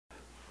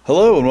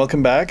Hello and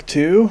welcome back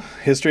to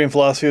History and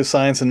Philosophy of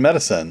Science and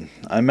Medicine.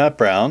 I'm Matt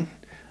Brown,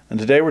 and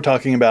today we're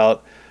talking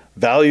about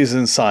values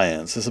in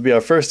science. This will be our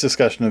first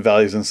discussion of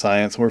values in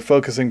science. We're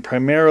focusing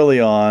primarily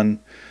on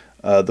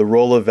the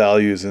role of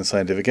values in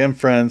scientific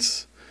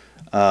inference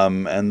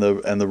and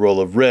the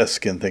role of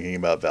risk in thinking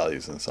about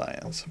values in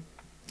science.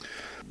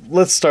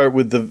 Let's start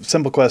with the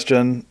simple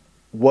question: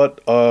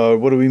 what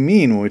do we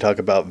mean when we talk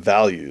about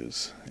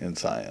values in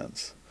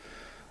science?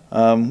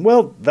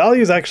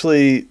 Value is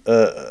actually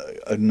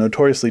a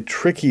notoriously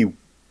tricky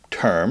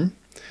term,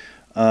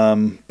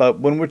 but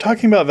when we're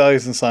talking about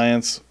values in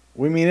science,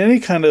 we mean any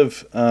kind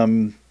of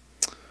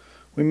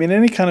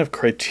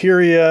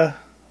criteria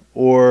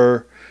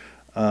or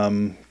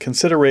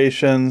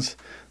considerations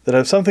that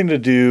have something to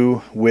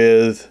do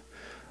with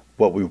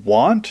what we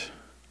want,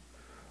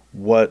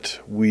 what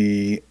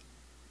we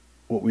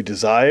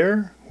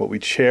desire, what we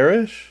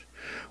cherish.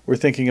 We're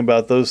thinking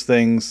about those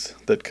things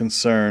that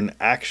concern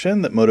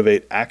action, that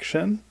motivate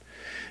action,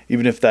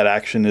 even if that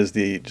action is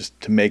just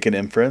to make an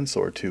inference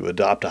or to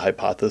adopt a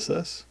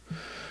hypothesis.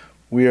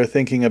 We are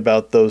thinking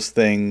about those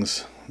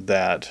things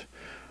that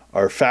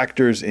are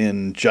factors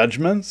in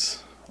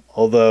judgments,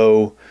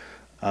 although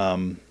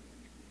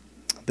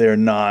they're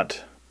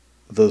not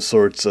those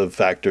sorts of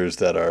factors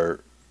that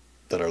are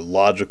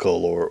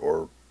logical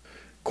or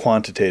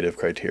quantitative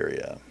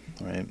criteria,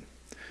 right?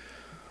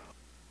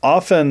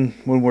 Often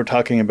when we're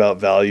talking about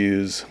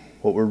values,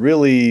 what we're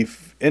really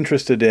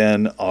interested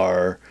in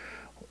are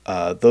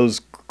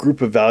those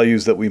group of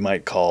values that we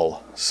might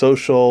call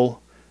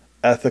social,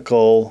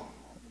 ethical,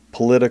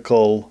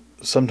 political.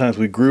 Sometimes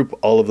we group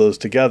all of those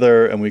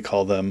together and we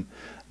call them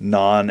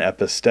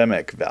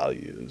non-epistemic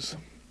values.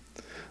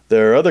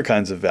 There are other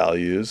kinds of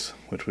values,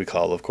 which we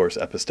call, of course,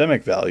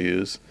 epistemic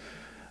values,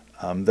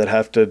 that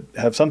have to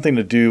have something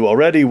to do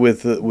already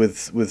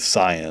with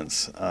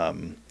science.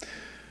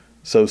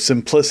 So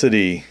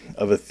simplicity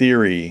of a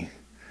theory,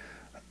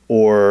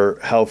 or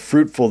how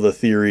fruitful the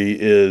theory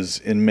is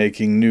in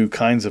making new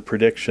kinds of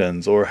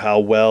predictions, or how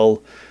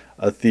well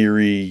a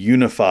theory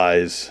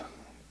unifies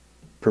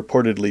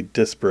purportedly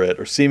disparate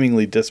or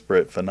seemingly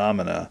disparate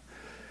phenomena,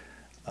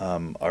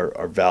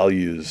 are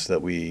values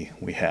that we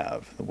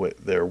have.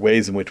 There are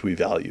ways in which we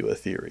value a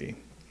theory.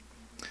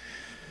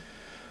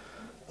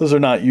 Those are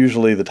not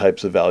usually the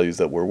types of values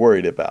that we're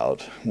worried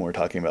about when we're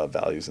talking about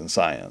values in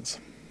science.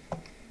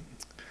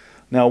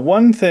 Now,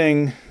 one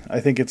thing I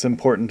think it's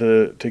important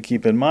to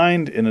keep in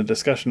mind in a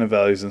discussion of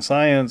values in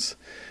science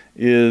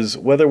is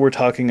whether we're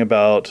talking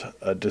about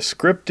a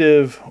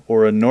descriptive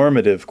or a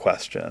normative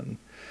question.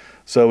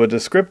 So a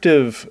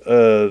descriptive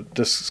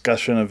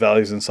discussion of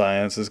values in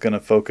science is going to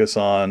focus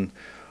on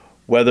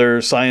whether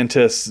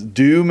scientists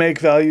do make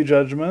value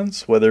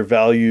judgments, whether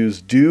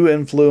values do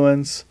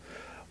influence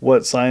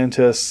what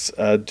scientists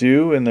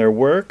do in their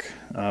work,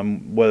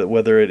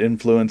 whether it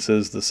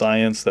influences the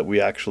science that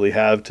we actually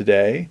have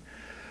today.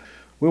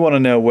 We want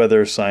to know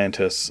whether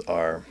scientists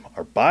are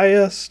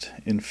biased,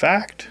 in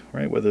fact,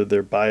 right? Whether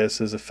their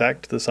biases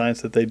affect the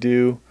science that they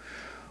do.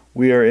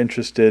 We are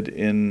interested,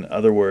 in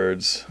other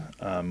words,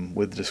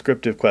 with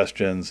descriptive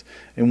questions,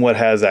 in what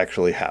has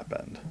actually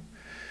happened.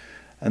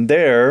 And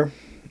there,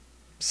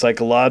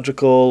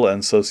 psychological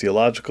and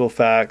sociological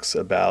facts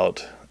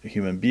about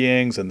human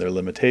beings and their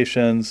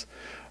limitations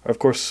are, of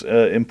course,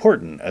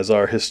 important, as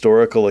are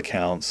historical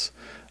accounts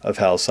of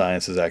how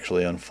science has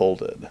actually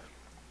unfolded.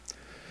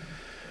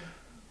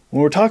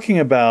 When we're talking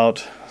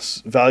about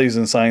values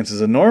in science as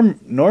a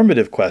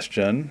normative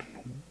question,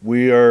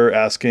 we are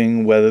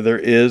asking whether there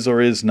is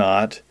or is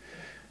not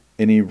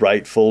any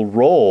rightful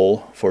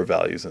role for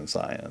values in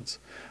science,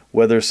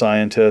 whether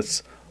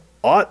scientists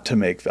ought to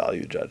make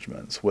value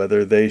judgments,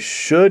 whether they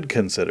should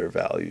consider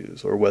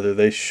values, or whether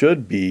they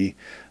should be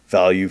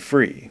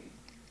value-free.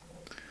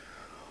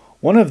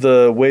 One of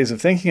the ways of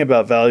thinking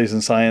about values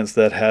in science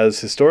that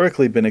has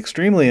historically been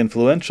extremely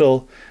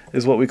influential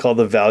is what we call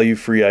the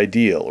value-free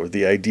ideal, or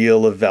the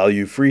ideal of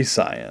value-free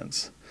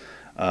science,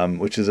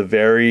 which is a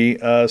very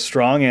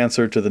strong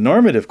answer to the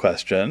normative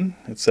question.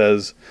 It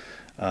says,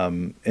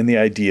 in the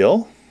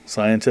ideal,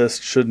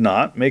 scientists should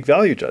not make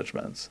value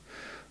judgments.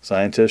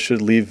 Scientists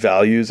should leave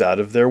values out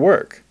of their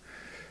work.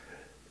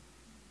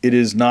 It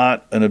is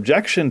not an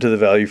objection to the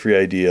value-free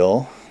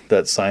ideal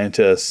that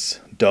scientists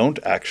don't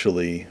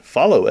actually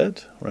follow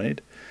it,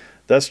 right?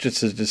 That's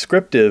just a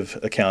descriptive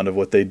account of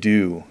what they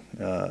do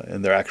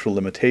and their actual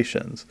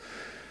limitations.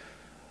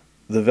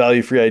 The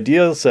value-free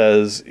ideal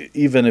says,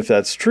 even if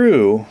that's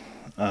true,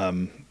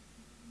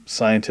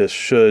 scientists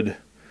should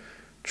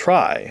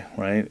try,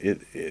 right?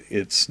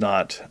 It's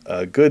not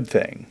a good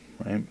thing,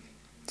 right?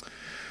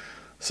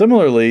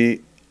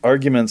 Similarly,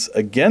 arguments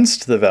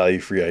against the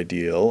value-free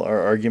ideal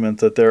are arguments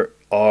that there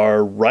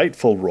are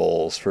rightful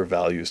roles for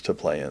values to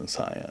play in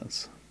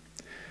science.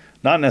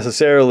 Not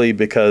necessarily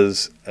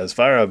because, as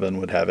Feyerabend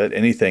would have it,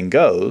 anything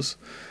goes,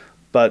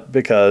 but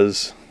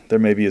because there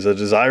maybe is a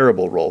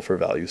desirable role for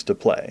values to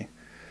play.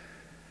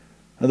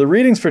 Now, the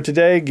readings for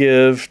today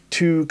give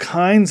two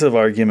kinds of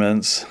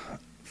arguments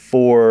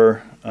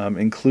for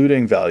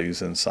including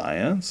values in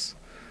science.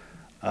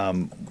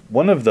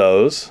 One of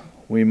those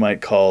we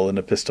might call an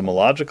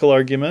epistemological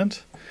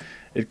argument.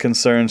 It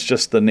concerns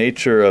just the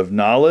nature of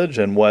knowledge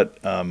and what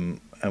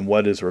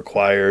is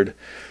required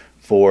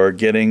for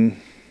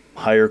getting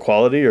higher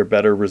quality or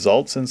better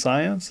results in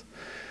science.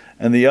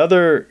 And the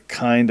other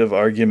kind of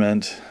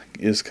argument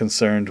is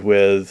concerned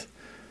with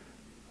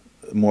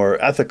more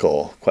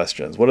ethical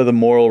questions. What are the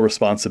moral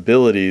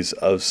responsibilities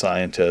of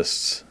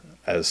scientists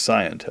as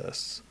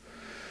scientists?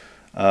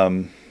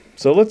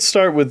 So let's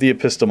start with the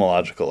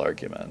epistemological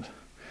argument.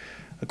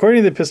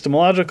 According to the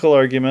epistemological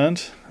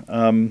argument,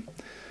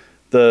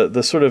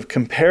 the sort of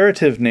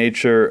comparative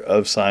nature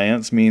of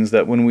science means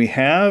that when we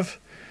have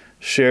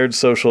shared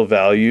social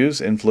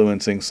values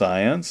influencing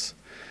science,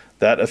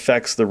 that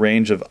affects the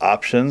range of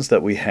options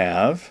that we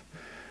have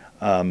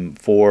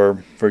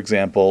for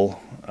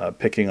example,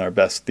 picking our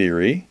best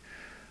theory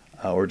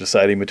or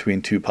deciding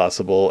between two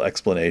possible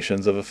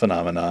explanations of a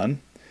phenomenon.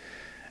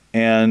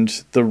 And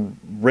the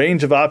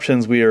range of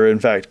options we are in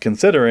fact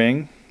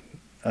considering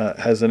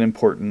has an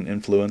important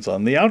influence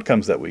on the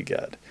outcomes that we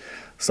get.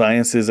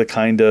 Science is a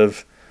kind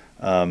of,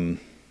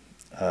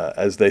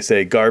 as they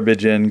say,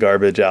 garbage in,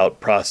 garbage out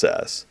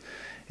process.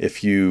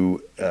 If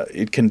you,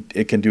 it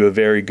can do a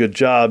very good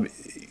job,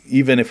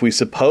 even if we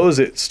suppose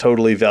it's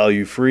totally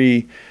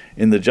value-free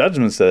in the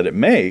judgments that it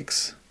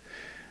makes.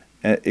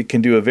 It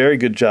can do a very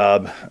good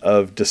job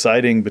of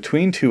deciding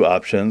between two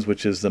options,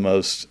 which is the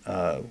most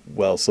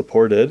well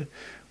supported,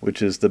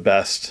 which is the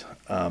best.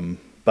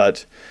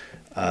 But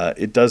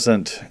it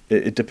doesn't.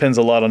 It depends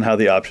a lot on how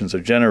the options are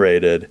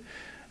generated,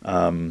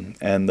 and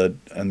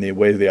the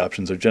way the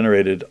options are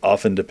generated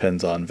often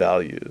depends on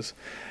values.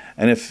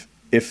 And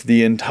if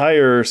the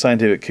entire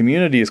scientific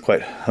community is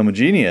quite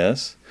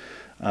homogeneous,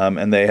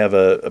 and they have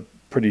a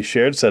pretty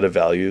shared set of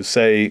values,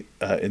 say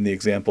in the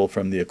example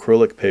from the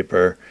Okruhlik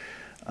paper.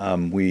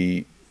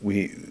 The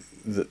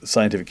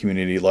scientific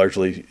community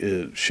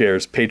largely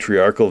shares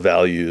patriarchal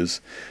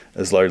values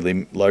as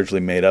largely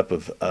made up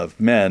of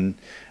men,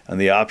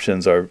 and the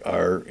options are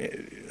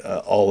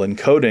all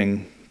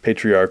encoding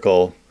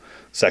patriarchal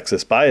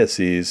sexist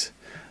biases.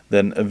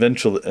 Then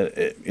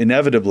eventually,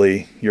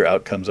 inevitably, your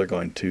outcomes are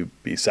going to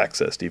be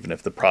sexist, even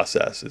if the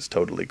process is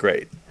totally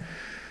great.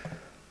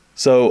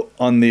 So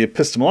on the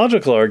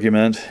epistemological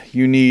argument,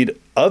 you need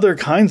other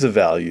kinds of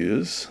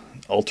values,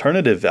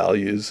 alternative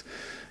values,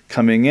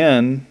 coming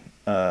in,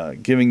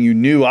 giving you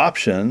new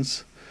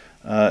options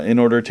in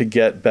order to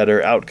get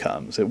better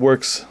outcomes. It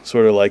works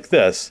sort of like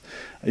this.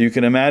 You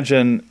can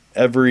imagine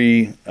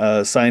every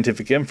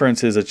scientific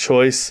inference is a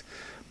choice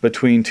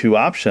between two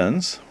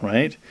options,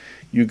 right?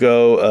 You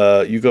go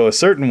a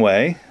certain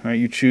way, right?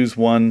 You choose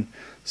one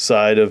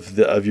side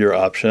of your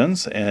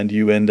options, and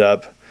you end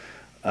up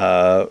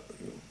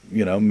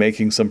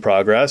making some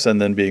progress and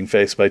then being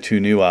faced by two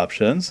new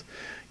options.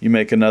 You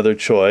make another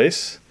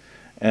choice,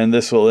 and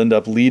this will end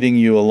up leading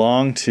you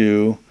along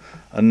to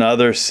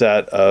another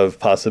set of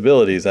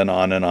possibilities and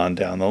on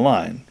down the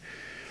line.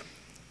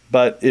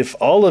 But if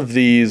all of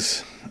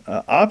these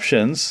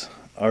options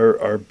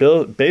are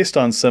based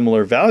on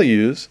similar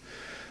values,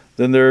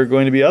 then there are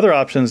going to be other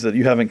options that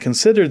you haven't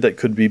considered that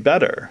could be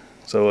better.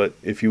 So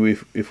if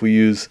we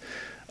use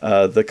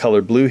the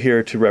color blue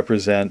here to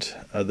represent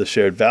the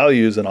shared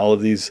values, and all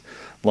of these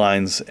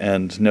lines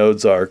and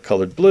nodes are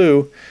colored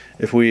blue,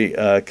 if we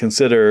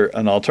consider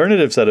an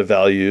alternative set of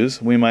values,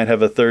 we might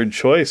have a third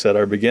choice at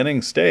our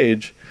beginning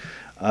stage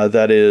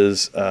that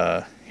is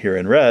here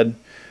in red,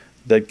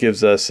 that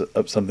gives us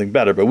something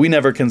better. But we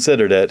never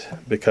considered it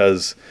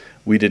because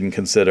we didn't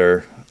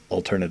consider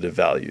alternative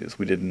values.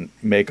 We didn't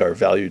make our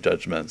value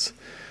judgments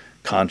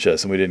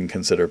conscious, and we didn't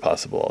consider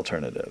possible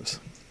alternatives.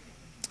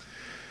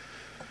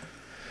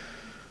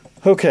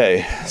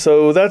 Okay,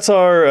 so that's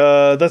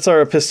our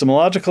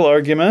epistemological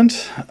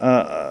argument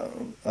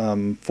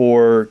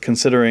for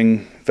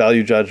considering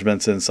value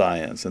judgments in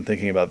science and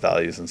thinking about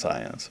values in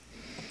science.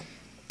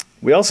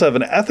 We also have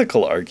an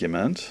ethical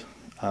argument,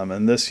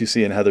 and this you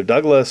see in Heather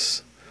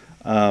Douglas's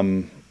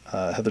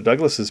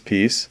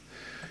piece.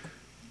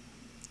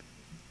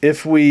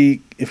 If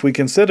we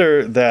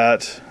consider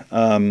that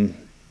when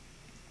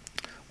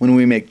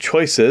we make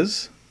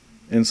choices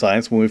in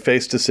science, when we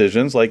face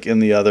decisions, like in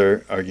the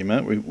other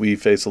argument, we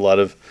face a lot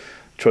of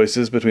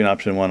choices between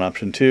option 1 and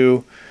option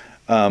 2.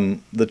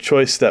 The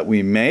choice that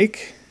we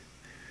make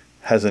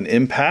has an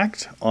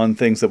impact on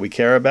things that we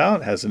care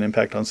about, has an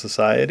impact on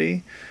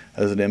society,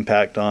 has an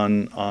impact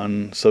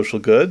on social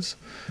goods.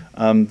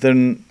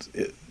 Then,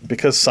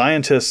 because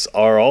scientists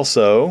are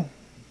also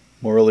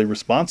morally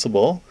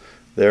responsible,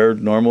 they're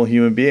normal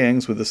human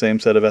beings with the same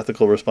set of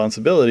ethical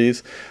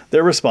responsibilities,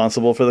 they're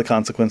responsible for the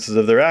consequences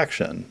of their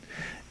action,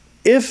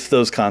 if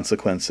those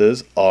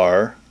consequences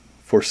are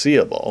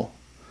foreseeable.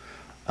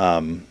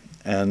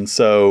 And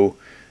so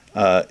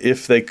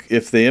if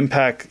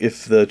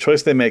the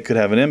choice they make could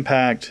have an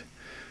impact,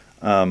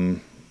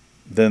 then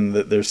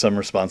there's some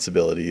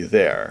responsibility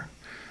there.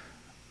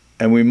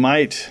 And we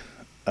might,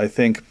 I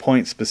think,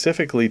 point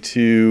specifically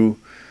to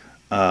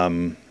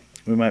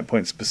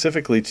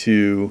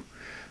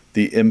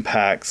the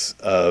impacts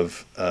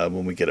of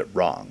when we get it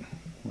wrong,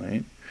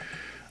 right?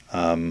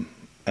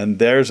 And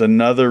there's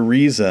another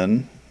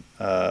reason,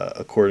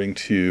 according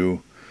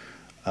to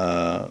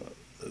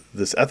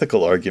this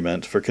ethical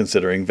argument, for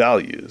considering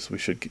values.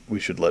 We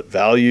should let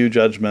value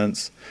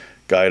judgments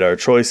guide our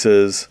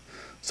choices,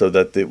 so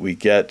that we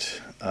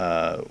get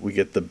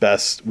the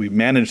best. We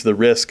manage the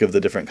risk of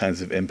the different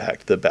kinds of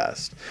impact the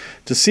best.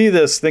 To see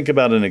this, think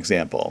about an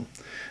example.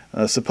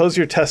 Suppose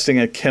you're testing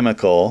a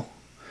chemical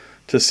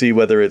to see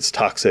whether it's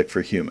toxic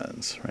for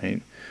humans,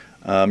 right?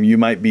 You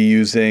might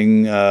be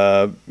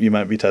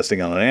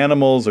testing on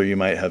animals, or you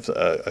might have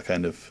a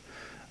kind of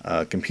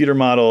computer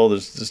model.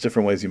 There's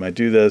different ways you might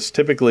do this.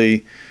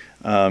 Typically,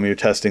 you're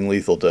testing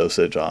lethal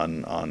dosage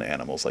on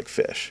animals like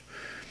fish.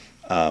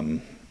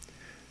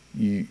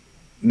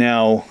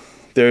 Now,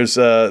 there's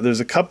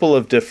a couple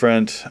of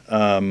different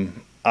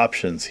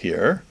options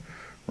here,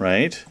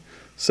 right?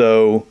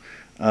 So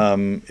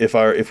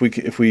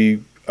if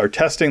we are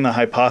testing the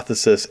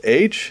hypothesis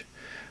H,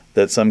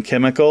 that some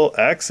chemical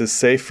X is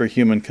safe for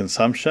human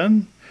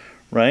consumption,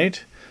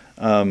 right?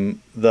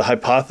 The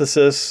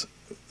hypothesis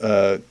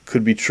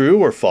could be true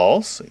or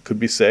false. It could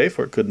be safe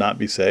or it could not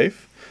be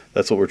safe.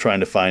 That's what we're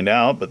trying to find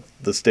out. But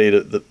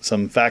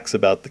some facts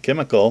about the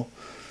chemical,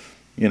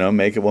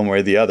 make it one way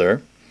or the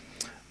other.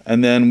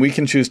 And then we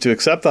can choose to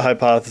accept the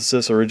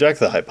hypothesis or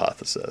reject the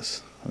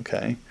hypothesis.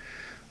 Okay.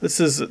 This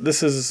is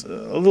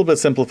a little bit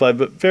simplified,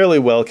 but fairly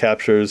well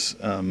captures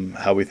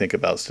how we think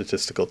about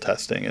statistical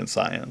testing in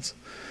science.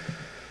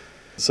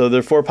 So there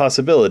are 4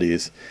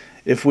 possibilities.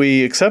 If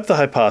we accept the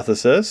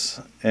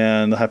hypothesis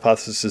and the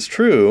hypothesis is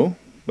true,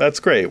 that's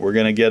great. We're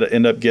going to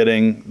end up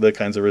getting the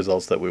kinds of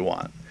results that we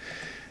want.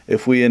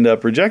 If we end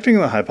up rejecting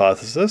the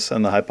hypothesis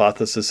and the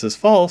hypothesis is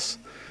false,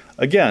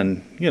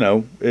 again,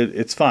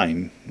 it's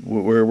fine.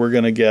 We're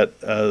going to get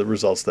the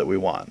results that we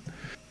want.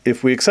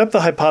 If we accept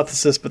the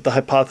hypothesis, but the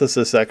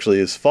hypothesis actually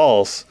is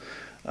false,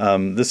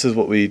 this is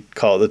what we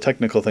call, the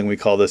technical thing we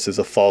call this is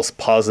a false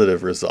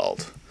positive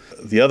result.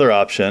 The other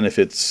option, if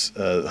its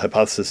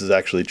hypothesis is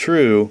actually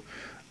true,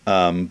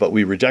 but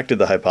we rejected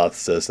the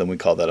hypothesis, then we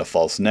call that a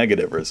false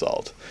negative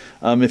result.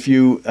 If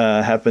you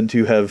happen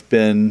to have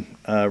been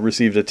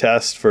received a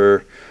test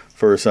for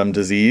some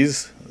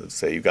disease, let's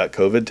say you got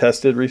COVID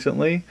tested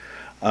recently,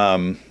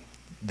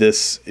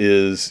 this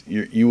is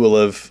you will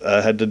have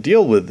had to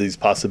deal with these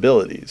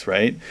possibilities,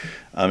 right?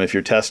 If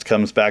your test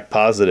comes back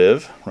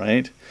positive,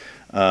 right,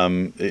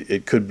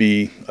 it could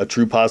be a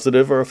true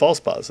positive or a false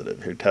positive.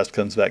 If your test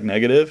comes back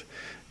negative,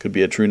 it could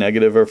be a true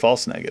negative or a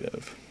false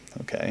negative.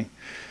 Okay.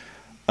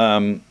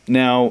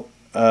 Now,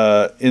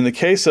 in the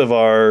case of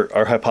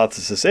our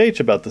hypothesis H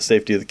about the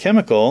safety of the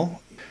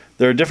chemical,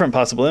 there are different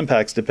possible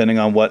impacts depending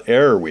on what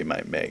error we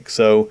might make.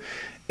 So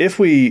if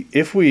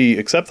we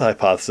accept the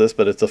hypothesis,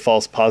 but it's a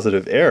false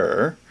positive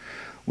error,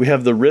 we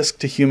have the risk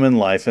to human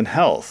life and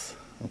health.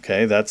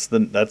 Okay, that's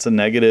a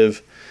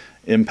negative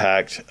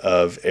impact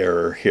of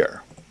error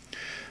here.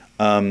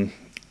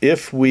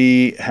 If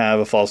we have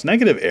a false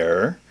negative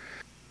error,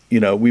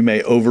 we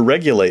may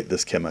overregulate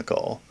this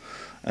chemical,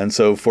 and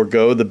so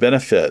forego the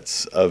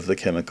benefits of the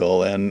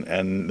chemical,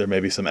 and there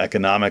may be some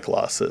economic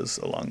losses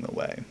along the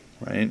way,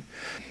 right?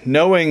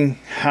 Knowing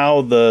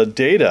how the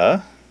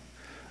data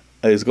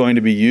is going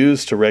to be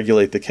used to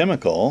regulate the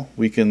chemical,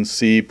 we can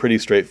see pretty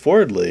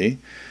straightforwardly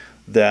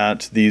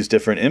that these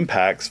different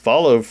impacts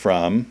follow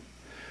from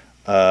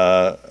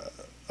our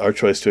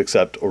choice to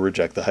accept or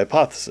reject the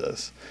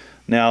hypothesis.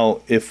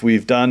 Now, if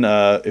we've done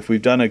a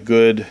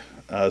good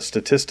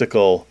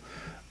statistical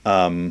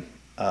analysis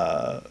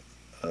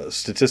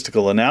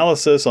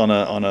on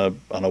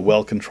a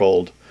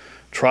well-controlled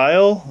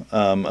trial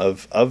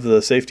of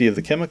the safety of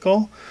the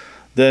chemical,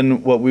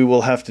 then what we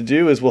will have to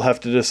do is we'll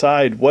have to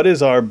decide what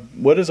is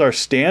our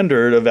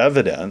standard of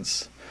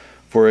evidence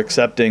for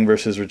accepting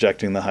versus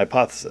rejecting the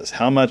hypothesis.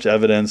 How much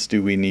evidence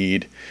do we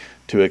need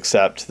to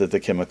accept that the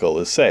chemical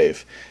is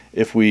safe?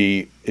 If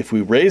we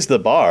raise the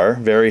bar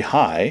very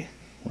high,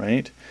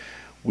 right,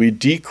 we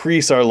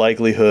decrease our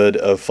likelihood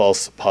of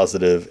false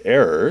positive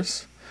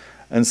errors,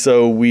 and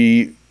so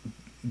we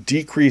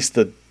decrease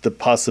the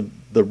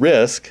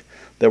risk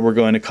that we're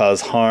going to cause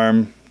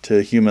harm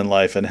to human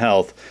life and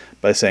health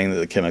by saying that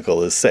the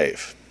chemical is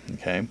safe.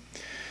 Okay,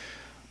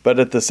 but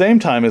at the same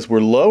time as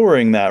we're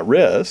lowering that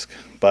risk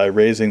by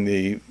raising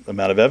the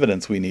amount of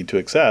evidence we need to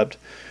accept,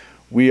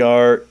 we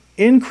are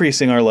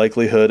increasing our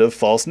likelihood of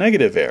false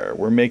negative error.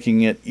 We're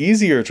making it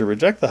easier to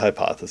reject the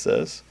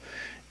hypothesis,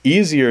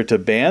 easier to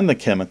ban the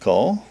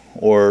chemical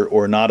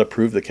or not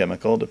approve the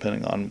chemical,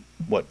 depending on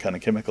what kind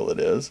of chemical it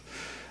is.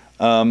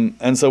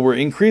 And so we're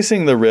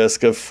increasing the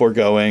risk of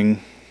foregoing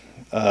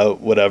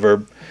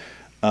whatever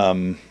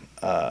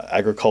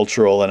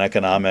agricultural and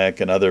economic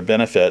and other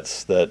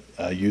benefits that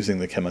using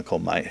the chemical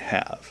might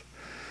have.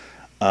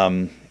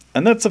 And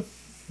that's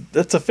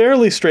a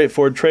fairly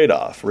straightforward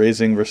trade-off,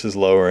 raising versus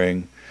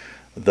lowering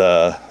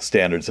the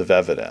standards of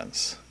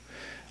evidence.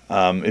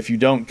 If you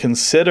don't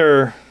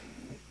consider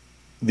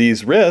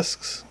these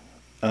risks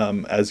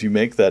as you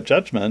make that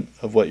judgment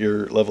of what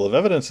your level of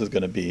evidence is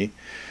going to be,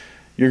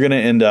 you're going to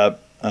end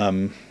up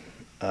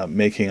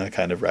making a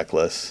kind of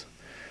reckless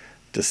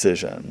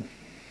decision.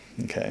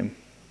 Okay.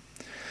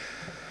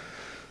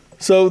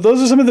 So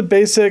those are some of the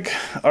basic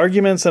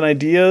arguments and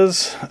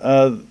ideas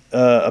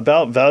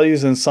about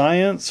values in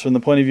science from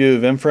the point of view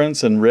of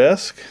inference and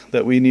risk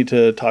that we need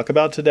to talk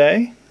about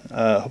today.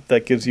 I hope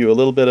that gives you a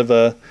little bit of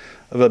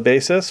a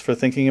basis for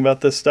thinking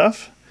about this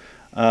stuff.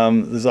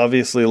 There's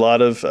obviously a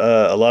lot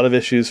of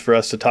issues for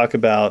us to talk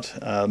about,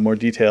 more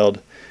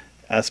detailed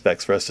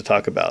aspects for us to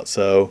talk about.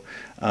 So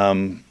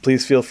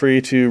please feel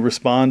free to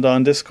respond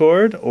on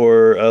Discord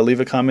or leave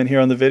a comment here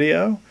on the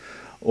video.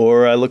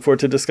 Or I look forward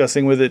to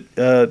discussing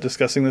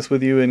this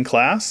with you in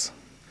class.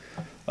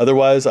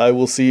 Otherwise, I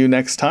will see you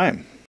next time.